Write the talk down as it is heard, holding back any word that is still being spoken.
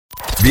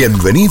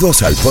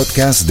Bienvenidos al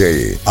podcast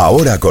de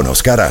Ahora con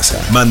Oscar Aza.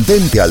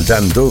 Mantente al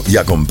tanto y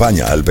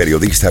acompaña al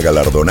periodista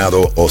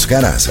galardonado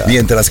Oscar Aza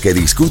mientras que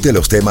discute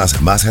los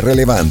temas más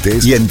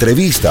relevantes y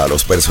entrevista a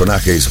los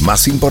personajes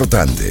más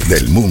importantes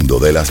del mundo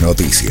de las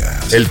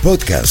noticias. El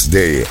podcast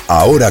de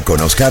Ahora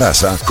con Oscar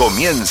Aza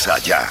comienza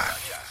ya.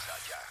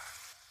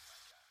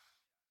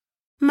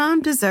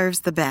 Mom deserves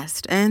the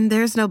best, and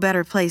there's no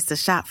better place to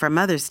shop for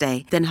Mother's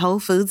Day than Whole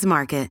Foods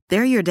Market.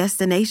 They're your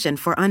destination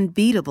for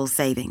unbeatable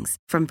savings,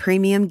 from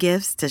premium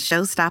gifts to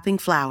show-stopping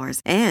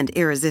flowers and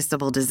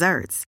irresistible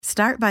desserts.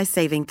 Start by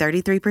saving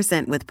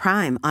 33% with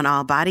Prime on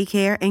all body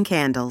care and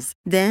candles.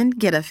 Then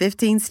get a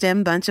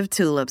 15-stem bunch of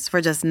tulips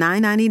for just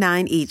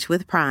 $9.99 each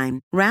with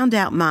Prime. Round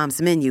out Mom's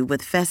menu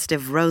with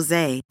festive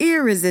rosé,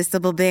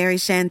 irresistible berry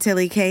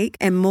chantilly cake,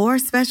 and more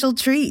special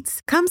treats.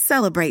 Come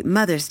celebrate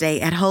Mother's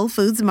Day at Whole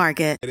Foods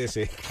Market.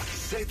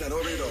 Z92,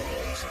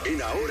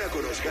 en Ahora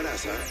con Oscar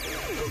Aza,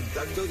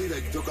 contacto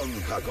directo con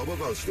Jacobo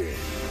Goldstein.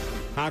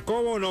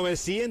 Jacobo,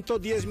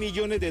 910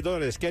 millones de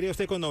dólares. ¿Qué haría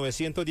usted con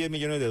 910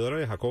 millones de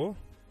dólares, Jacobo?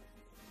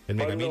 ¿El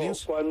Mega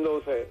Millions?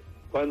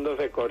 ¿Cuándo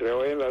se corre?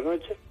 ¿Hoy en la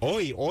noche?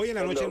 Hoy en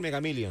la noche el Mega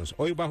Millions.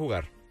 Hoy va a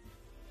jugar.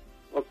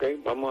 Ok,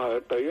 vamos a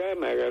ver. Pero yo ya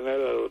me gané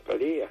la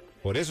lotería.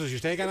 Por eso, si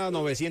usted ha ganado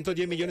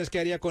 910 millones, ¿qué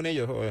haría con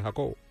ellos,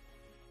 Jacobo?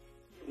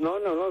 No,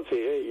 sí,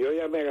 yo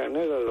ya me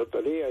gané la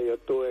lotería. Yo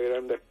tuve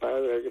grandes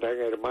padres, gran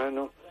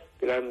hermano,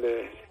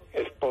 grandes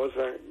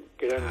esposas,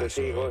 grandes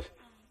hijos,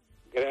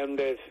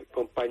 grandes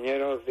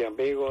compañeros de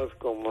amigos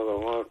como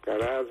don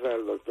Oscar Aza,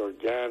 el doctor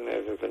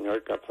Llanes, el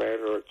señor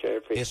Caferro, el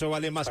chef. Eso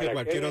vale más que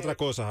cualquier otra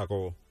cosa,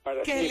 Jacobo.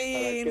 ¡Qué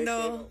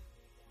lindo!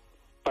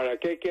 ¿Para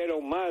qué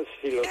quiero más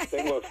si los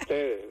tengo a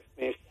ustedes?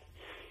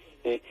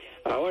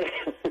 Ahora,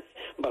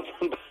 vamos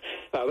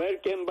a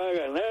ver quién va a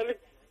ganar.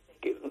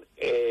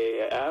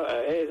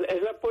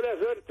 Es la pura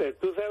suerte.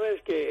 Tú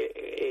sabes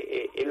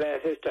que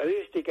las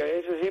estadísticas,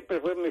 eso siempre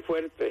fue mi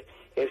fuerte,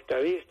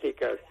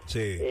 estadísticas. Sí.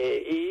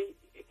 Y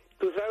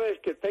tú sabes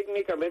que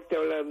técnicamente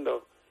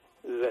hablando,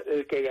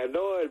 el que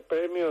ganó el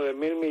premio de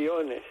 1,000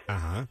 millones,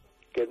 ajá,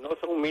 que no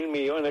son 1,000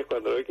 millones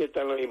cuando le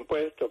quitan los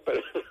impuestos, pero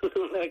es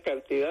una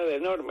cantidad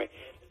enorme.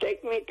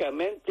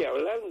 Técnicamente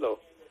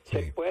hablando, sí,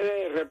 se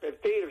puede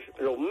repetir,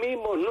 los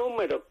mismos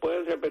números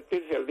pueden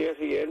repetirse al día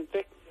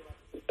siguiente.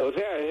 O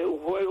sea, es un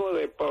juego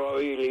de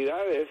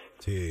probabilidades.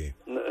 Sí.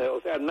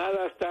 O sea,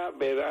 nada está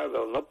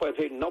vedado. No puede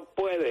decir, no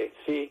puede,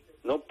 sí.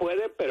 No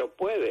puede, pero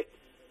puede.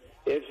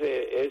 Es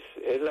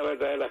la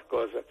verdad de las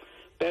cosas.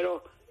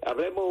 Pero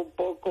hablemos un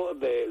poco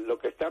de lo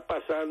que está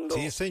pasando,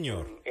 sí,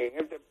 señor, en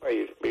este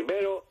país.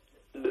 Primero,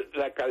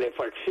 la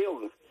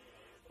calefacción.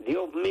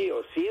 Dios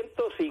mío,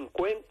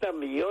 150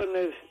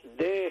 millones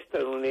de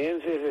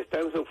estadounidenses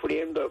están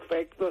sufriendo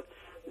efectos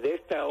de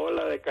esta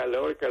ola de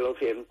calor que los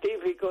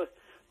científicos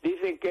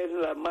dicen que es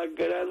la más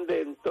grande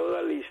en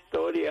toda la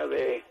historia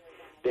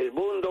del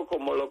mundo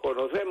como lo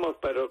conocemos,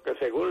 pero que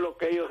según lo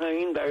que ellos han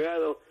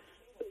indagado,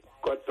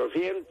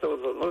 400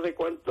 o no sé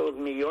cuántos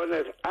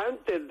millones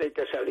antes de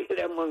que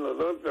saliéramos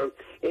nosotros.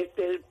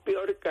 Este es el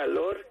peor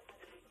calor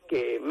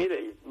que,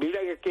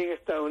 miren aquí en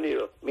Estados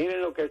Unidos,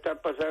 miren lo que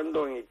está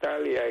pasando en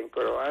Italia, en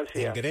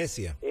Croacia, en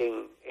Grecia,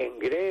 en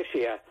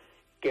Grecia,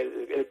 que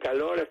el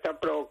calor está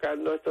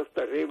provocando estos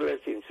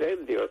terribles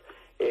incendios.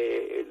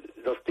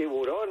 Los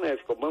tiburones,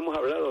 como hemos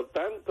hablado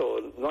tanto,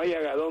 no hay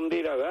a dónde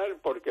ir a dar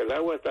porque el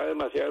agua está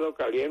demasiado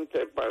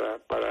caliente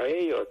para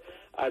ellos.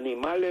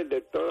 Animales de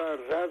todas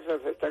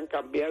razas están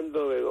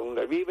cambiando de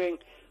donde viven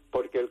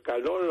porque el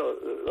calor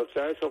los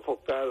trae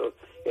sofocados.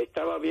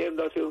 Estaba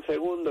viendo hace un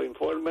segundo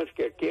informes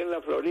que aquí en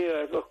la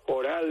Florida esos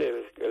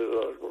corales,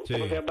 sí,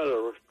 ¿cómo se llaman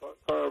los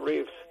coral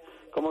reefs?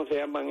 ¿Cómo se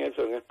llaman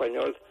eso en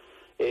español?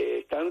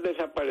 Están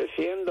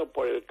desapareciendo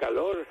por el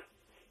calor,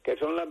 que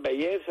son las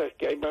bellezas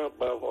que hay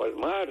bajo el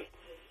mar.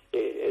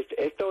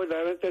 Esto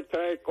verdaderamente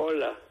trae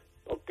cola.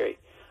 Ok,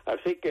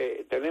 así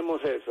que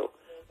tenemos eso.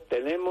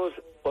 Tenemos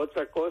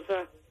otra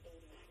cosa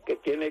que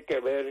tiene que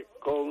ver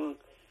con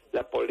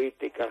la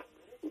política.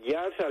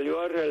 Ya salió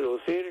a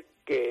relucir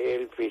que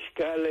el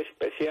fiscal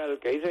especial,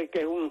 que dicen que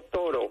es un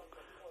toro,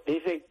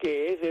 dicen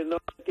que ese no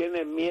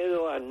tiene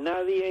miedo a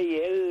nadie y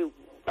él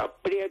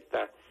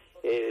aprieta,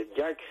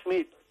 Jack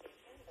Smith.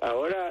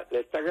 Ahora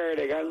le están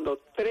agregando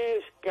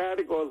 3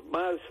 cargos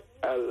más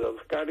a los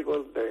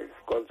cargos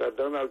contra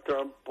Donald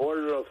Trump por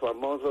los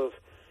famosos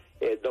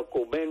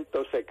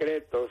documentos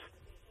secretos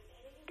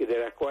de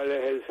las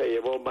cuales él se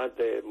llevó más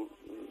de,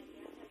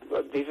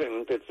 dicen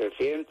entre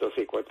 300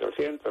 y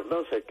 400,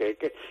 no sé qué,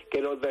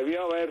 que los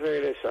debió haber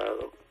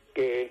regresado,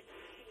 que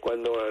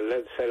cuando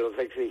se los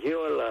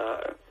exigió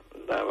la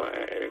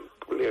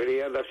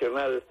Librería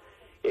Nacional,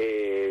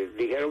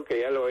 dijeron que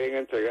ya lo habían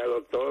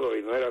entregado todo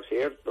y no era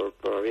cierto,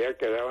 todavía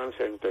quedaban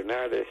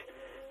centenares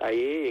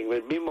ahí en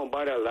el mismo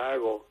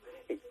Mar-a-Lago,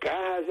 en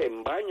cajas,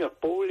 en baños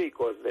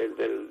públicos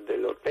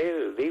del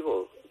hotel,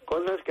 digo,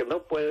 cosas que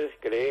no puedes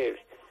creer.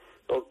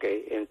 Ok,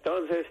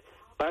 entonces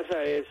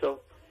pasa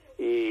eso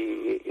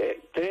y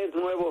 3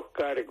 nuevos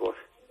cargos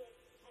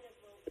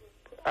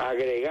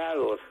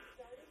agregados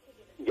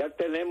Ya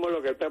tenemos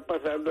lo que está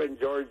pasando en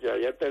Georgia,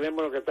 ya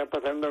tenemos lo que está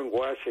pasando en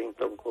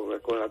Washington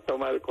con la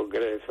toma del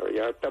Congreso,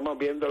 ya estamos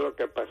viendo lo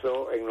que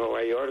pasó en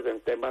Nueva York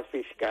en temas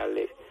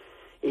fiscales,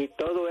 y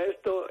todo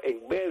esto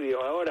en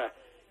medio. Ahora,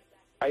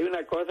 hay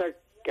una cosa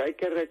que hay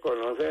que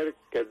reconocer,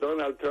 que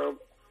Donald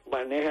Trump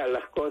maneja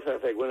las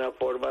cosas en una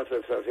forma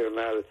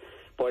sensacional.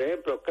 Por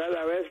ejemplo,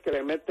 cada vez que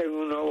le meten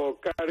un nuevo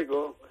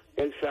cargo,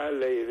 él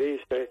sale y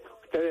dice: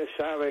 ustedes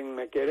saben,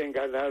 me quieren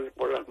ganar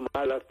por las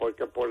malas,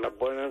 porque por las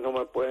buenas no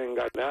me pueden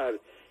ganar,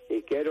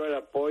 y quiero el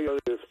apoyo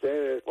de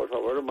ustedes, por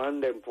favor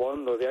manden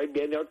fondos. De ahí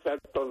viene otra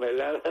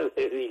tonelada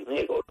de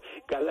dinero,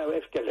 cada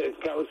vez que le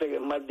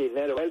encaucen más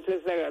dinero. Él se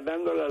está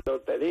ganando la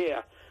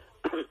lotería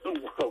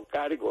con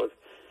cargos,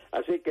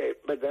 así que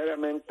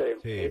verdaderamente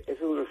sí,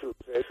 es un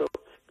suceso,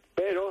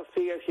 pero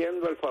sigue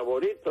siendo el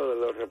favorito de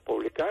los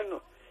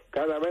republicanos.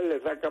 Cada vez le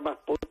saca más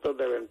puntos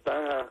de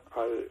ventaja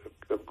al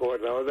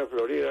gobernador de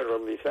Florida,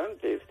 Ron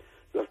DeSantis.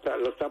 Lo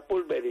está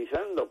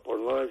pulverizando, por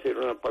no decir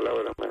una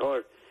palabra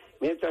mejor.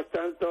 Mientras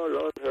tanto,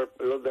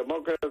 los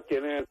demócratas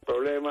tienen el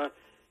problema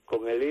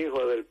con el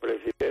hijo del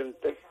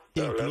presidente.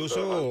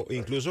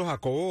 Incluso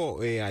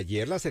Jacobo,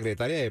 ayer la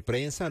secretaria de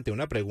prensa, ante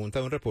una pregunta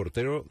de un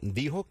reportero,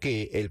 dijo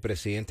que el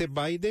presidente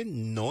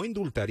Biden no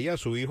indultaría a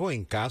su hijo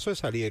en caso de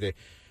salir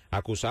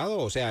acusado,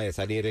 o sea, de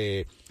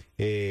salir,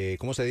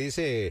 ¿cómo se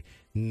dice?,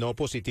 no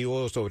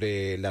positivo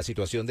sobre la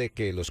situación de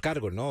que los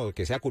cargos, ¿no?,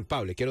 que sea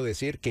culpable. Quiero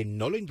decir que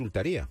no lo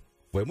indultaría.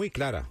 Fue muy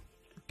clara,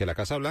 que la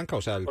Casa Blanca,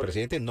 o sea, el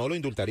presidente no lo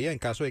indultaría en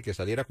caso de que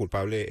saliera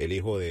culpable el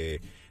hijo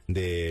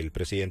del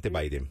presidente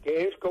Biden.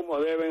 Que es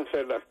como deben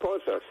ser las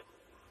cosas,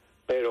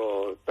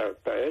 pero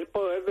el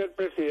poder del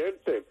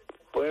presidente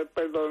puede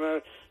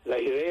perdonar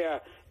la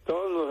idea.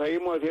 Todos nos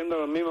seguimos haciendo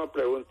la misma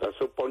pregunta,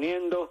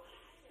 suponiendo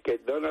que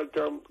Donald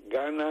Trump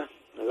gana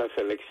las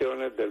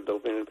elecciones del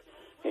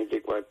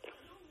 2024.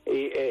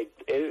 Y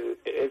él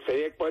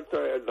sería el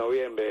 4 de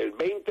noviembre. El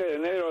 20 de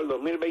enero del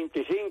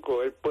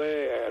 2025, él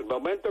puede, al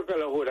momento que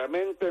lo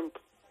juramenten,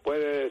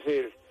 puede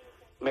decir: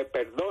 me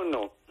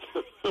perdono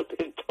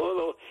de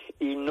todo,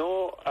 y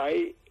no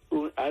hay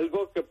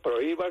algo que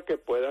prohíba que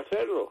pueda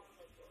hacerlo.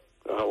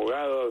 Los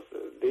abogados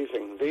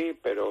dicen sí,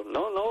 pero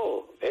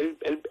no, él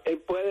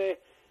puede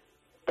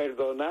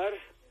perdonar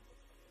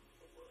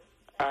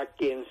a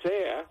quien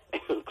sea,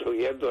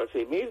 incluyendo a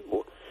sí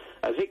mismo.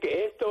 Así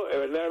que esto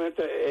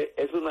verdaderamente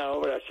es una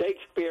obra.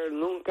 Shakespeare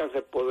nunca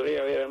se podría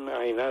haber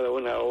imaginado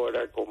una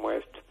obra como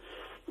esta.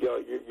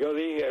 Yo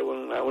dije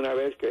una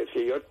vez que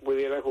si yo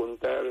pudiera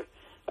juntar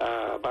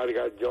a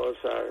Vargas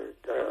Llosa,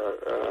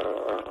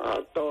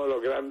 a todos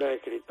los grandes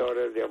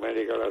escritores de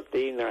América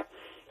Latina,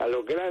 a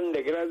los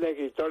grandes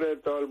escritores de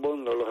todo el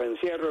mundo, los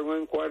encierro en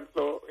un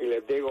cuarto y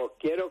les digo: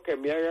 quiero que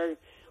me hagan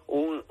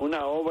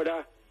una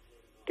obra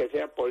que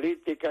sea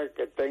política,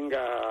 que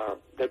tenga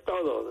de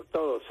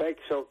todo,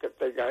 sexo, que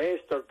tenga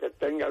esto, que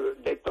tenga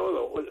de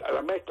todo,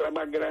 la mezcla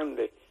más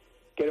grande.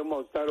 Quiero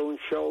montar un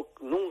show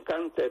nunca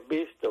antes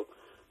visto.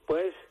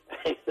 Pues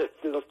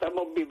lo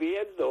estamos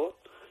viviendo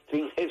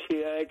sin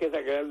necesidad de que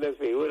esas grandes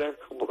figuras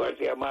como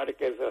García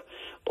Márquez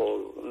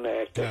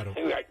claro,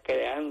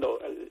 creando.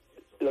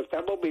 Lo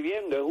estamos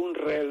viviendo, es un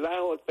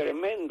relajo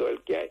tremendo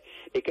el que hay.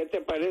 ¿Y qué te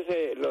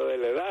parece lo de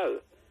la edad?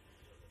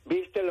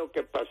 ¿Viste lo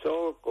que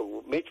pasó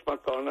con Mitch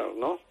McConnell,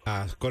 no?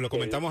 Lo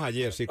comentamos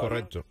ayer, sí,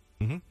 correcto.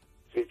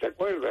 Si te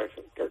acuerdas,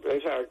 que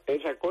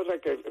esa cosa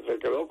que se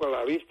quedó con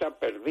la vista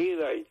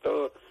perdida y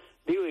todo,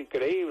 digo,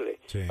 increíble.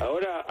 Sí.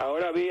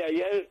 Ahora vi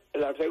ayer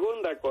la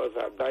segunda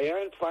cosa,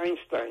 Dianne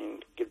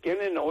Feinstein, que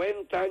tiene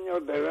 90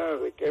 años de edad,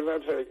 que es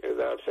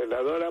la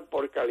senadora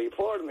por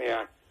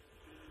California,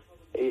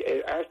 y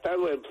ha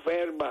estado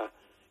enferma.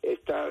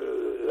 Está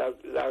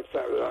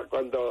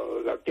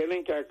cuando la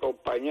tienen que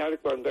acompañar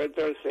cuando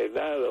entra al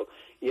Senado,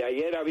 y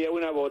ayer había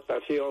una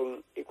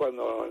votación y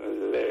cuando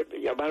le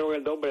llamaron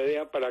el nombre de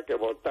ella para que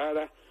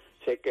votara,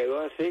 se quedó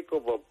así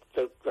como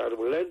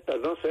turbulenta,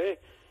 no sé,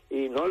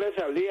 y no le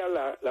salía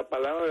la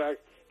palabra,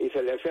 y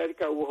se le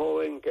acerca un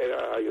joven que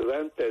era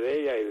ayudante de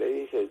ella y le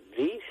dice: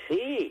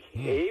 sí,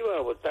 e iba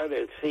a votar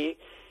el sí,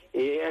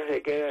 y ella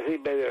se queda así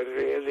medio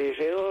riendo y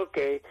dice: ok,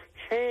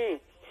 sí.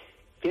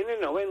 Tiene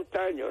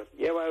 90 años,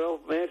 lleva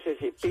 2 meses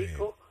y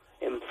pico,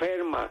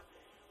 enferma.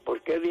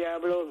 ¿Por qué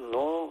diablos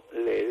no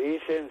le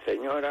dicen: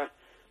 señora,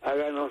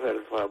 háganos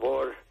el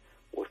favor,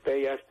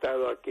 usted ya ha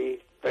estado aquí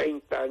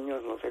 30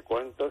 años, no sé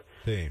cuántos,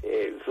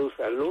 en su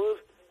salud?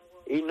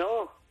 Y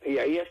no, y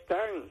ahí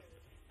están.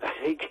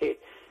 Así que,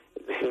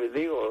 les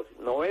digo,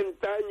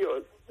 90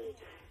 años,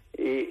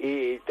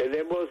 y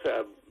tenemos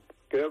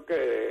creo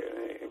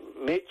que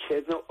Mitch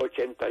es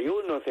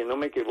 81, si no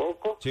me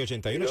equivoco. Sí,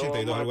 81,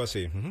 82, algo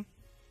así.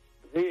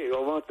 Sí,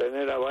 vamos a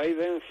tener a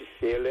Biden,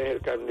 si él es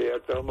el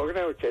candidato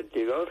demócrata,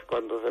 82,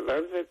 cuando se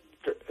lance.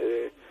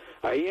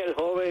 Ahí el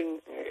joven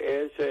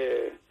es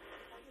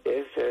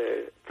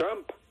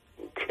Trump,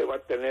 que va a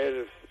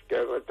tener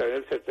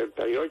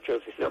 78,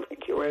 si no me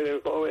equivoco, es el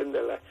joven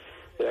de la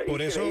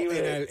Por eso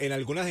en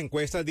algunas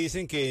encuestas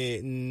dicen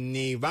que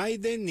ni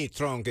Biden ni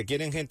Trump, que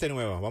quieren gente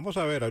nueva. Vamos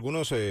a ver,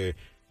 algunos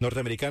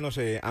norteamericanos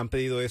han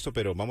pedido esto,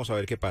 pero vamos a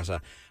ver qué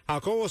pasa.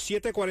 Jacobo,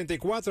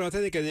 7:44,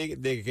 antes de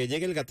que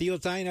llegue el gatillo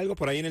time, algo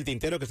por ahí en el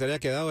tintero que se le haya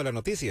quedado de las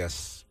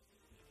noticias.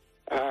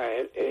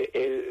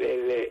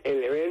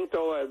 El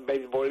evento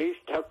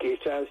beisbolista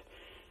quizás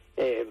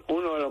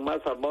uno de los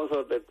más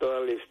famosos de toda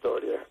la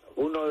historia.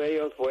 Uno de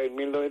ellos fue en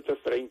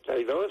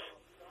 1932,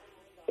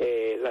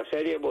 la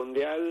Serie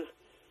Mundial,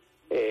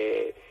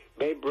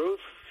 Babe Ruth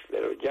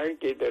de los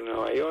Yankees de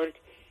Nueva York,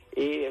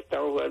 y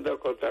estaba jugando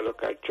contra los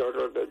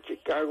Cachorros de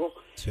Chicago.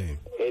 Sí.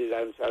 El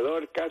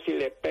lanzador casi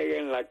le pega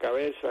en la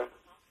cabeza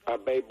a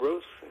Babe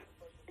Ruth,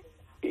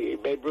 y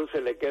Babe Ruth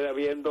se le queda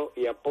viendo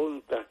y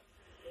apunta,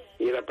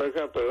 y la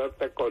próxima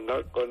pelota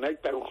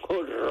conecta un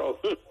jonrón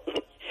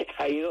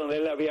ahí donde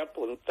él había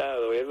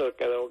apuntado, y eso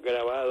quedó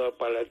grabado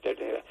para la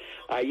eternidad.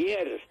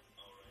 Ayer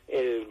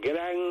el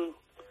gran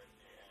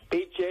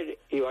pitcher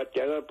y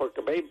bateador,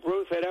 porque Babe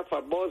Ruth era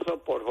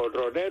famoso por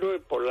jonronero y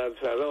por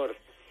lanzador.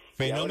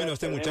 Fenómeno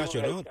este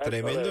muchacho, ¿no?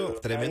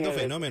 Tremendo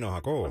fenómeno,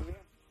 Jacobo.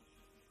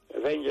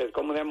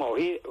 ¿Cómo se llama?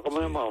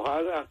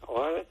 Ojada.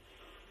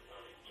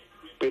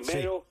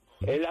 Primero,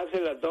 sí. Él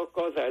hace las dos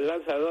cosas, el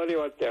lanzador y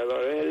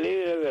bateador. Es el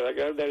líder de las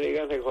grandes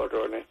ligas de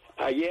jonrones.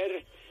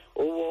 Ayer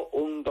hubo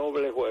un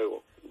doble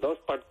juego, 2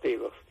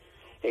 partidos.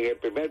 En el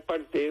primer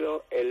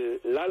partido, el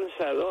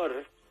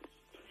lanzador,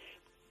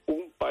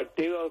 un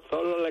partido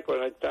solo le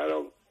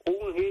conectaron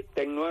un hit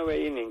en 9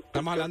 innings.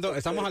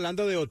 Estamos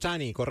hablando de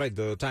Ohtani,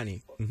 correcto, de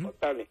Ohtani. Uh-huh.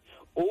 Ohtani.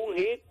 Un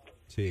hit,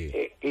 sí.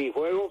 Y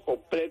juego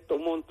completo,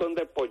 un montón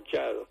de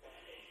ponchados.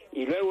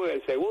 Y luego en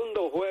el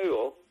segundo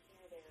juego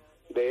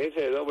de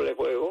ese doble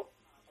juego,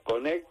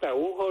 conecta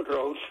un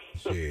jonrón.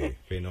 Sí,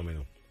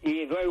 fenómeno.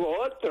 Y luego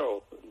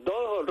 2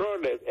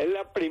 jonrones. Es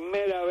la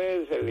primera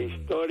vez en la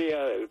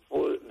historia del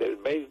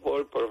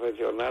béisbol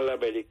profesional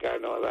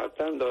americano,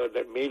 datando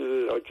desde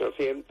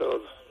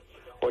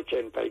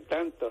 1880 y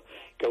tanto,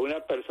 que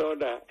una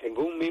persona en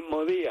un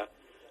mismo día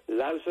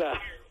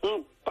lanza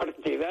un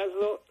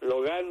partidazo,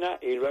 lo gana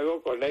y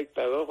luego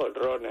conecta 2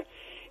 jonrones.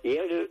 Y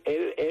él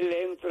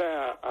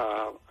entra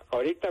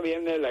ahorita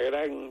viene la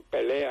gran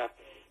pelea.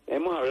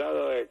 Hemos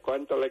hablado de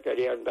cuánto le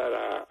querían dar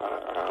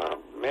a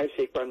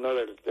Messi, cuánto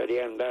le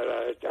querían dar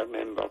a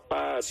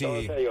Mbappé, sí,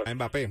 todos ellos. A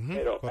Mbappé.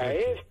 Pero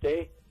correcto.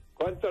 A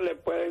 ¿cuánto le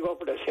pueden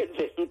ofrecer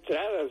de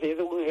entrada? Si es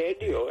un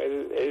genio.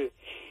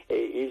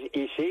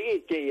 Y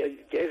sigue,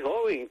 que es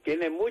joven,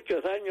 tiene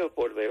muchos años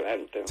por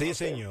delante. Sí,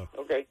 señor.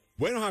 Okay.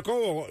 Bueno,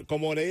 Jacobo,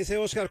 como le dice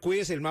Oscar,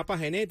 cuídese el mapa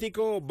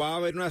genético, va a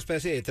haber una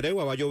especie de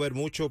tregua, va a llover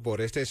mucho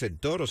por este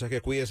sector, o sea que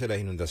cuídese las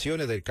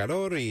inundaciones, del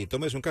calor, y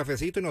tómese un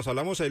cafecito y nos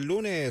hablamos el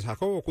lunes.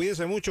 Jacobo,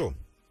 cuídese mucho.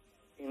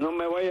 No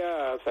me voy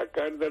a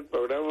sacar del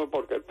programa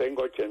porque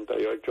tengo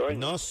 88 años.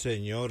 No,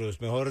 señor,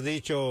 mejor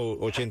dicho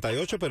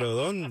 88, pero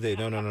 ¿dónde?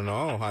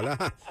 No, ojalá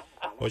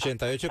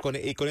 88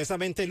 y con esa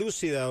mente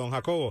lúcida, don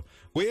Jacobo.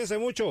 Cuídese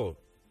mucho.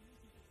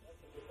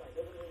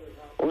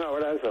 Un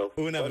abrazo.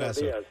 Un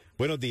abrazo.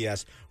 Buenos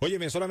días.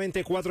 Óyeme,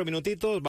 solamente 4 minutitos.